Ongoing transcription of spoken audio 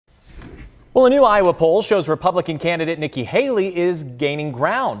Well, a new Iowa poll shows Republican candidate Nikki Haley is gaining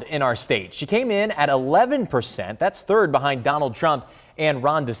ground in our state. She came in at 11%. That's third behind Donald Trump and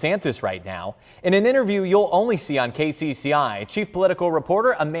Ron DeSantis right now. In an interview you'll only see on KCCI, chief political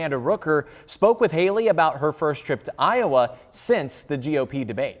reporter Amanda Rooker spoke with Haley about her first trip to Iowa since the GOP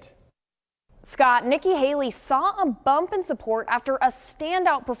debate. Scott, Nikki Haley saw a bump in support after a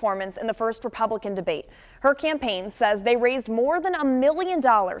standout performance in the first Republican debate. Her campaign says they raised more than $1 million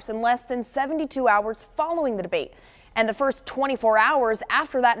in less than 72 hours following the debate. And the first 24 hours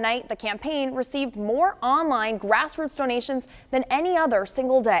after that night, the campaign received more online grassroots donations than any other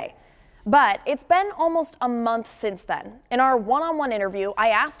single day. But it's been almost a month since then. In our one-on-one interview, I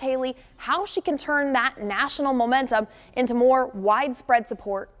asked Haley how she can turn that national momentum into more widespread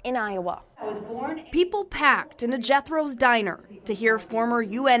support in Iowa. People packed into Jethro's Diner to hear former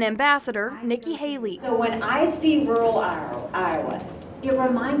UN Ambassador Nikki Haley. So when I see rural Iowa, it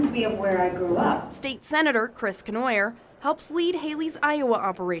reminds me of where I grew up. State Senator Chris Knoyer helps lead Haley's Iowa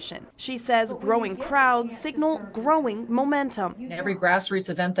operation. She says growing crowds signal growing momentum. Every grassroots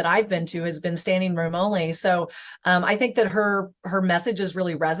event that I've been to has been standing room only. So I think that her message is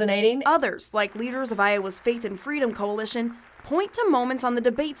really resonating. Others, like leaders of Iowa's Faith and Freedom Coalition, point to moments on the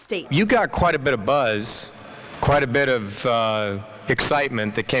debate stage. You got quite a bit of buzz, quite a bit of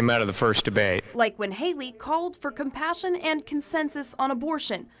excitement that came out of the first debate. Like when Haley called for compassion and consensus on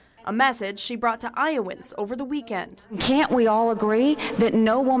abortion, a message she brought to Iowans over the weekend. Can't we all agree that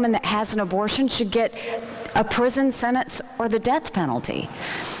no woman that has an abortion should get a prison sentence or the death penalty?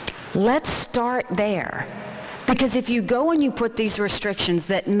 Let's start there. Because if you go and you put these restrictions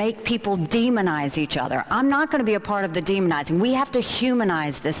that make people demonize each other, I'm not going to be a part of the demonizing. We have to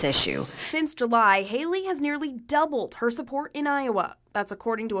humanize this issue. Since July, Haley has nearly doubled her support in Iowa. That's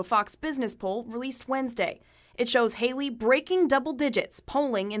according to a Fox Business poll released Wednesday. It shows Haley breaking double digits,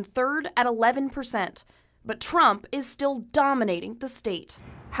 polling in third at 11%. But Trump is still dominating the state.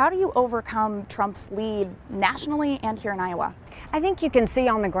 How do you overcome Trump's lead nationally and here in Iowa? I think you can see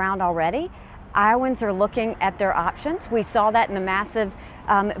on the ground already. Iowans are looking at their options. We saw that in the massive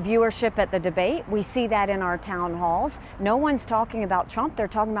viewership at the debate. We see that in our town halls. No one's talking about Trump. They're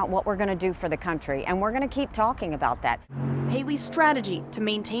talking about what we're going to do for the country, and we're going to keep talking about that. Haley's strategy to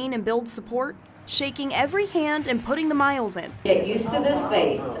maintain and build support, shaking every hand and putting the miles in. Get used to this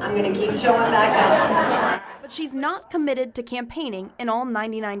face. I'm going to keep showing back up. But she's not committed to campaigning in all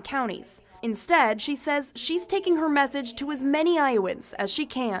 99 counties. Instead, she says she's taking her message to as many Iowans as she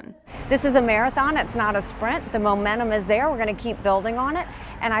can. This is a marathon, it's not a sprint. The momentum is there, we're going to keep building on it.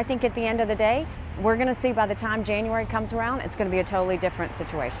 And I think at the end of the day, we're going to see by the time January comes around, it's going to be a totally different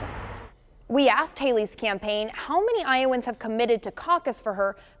situation. We asked Haley's campaign how many Iowans have committed to caucus for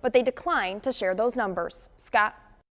her, but they declined to share those numbers. Scott?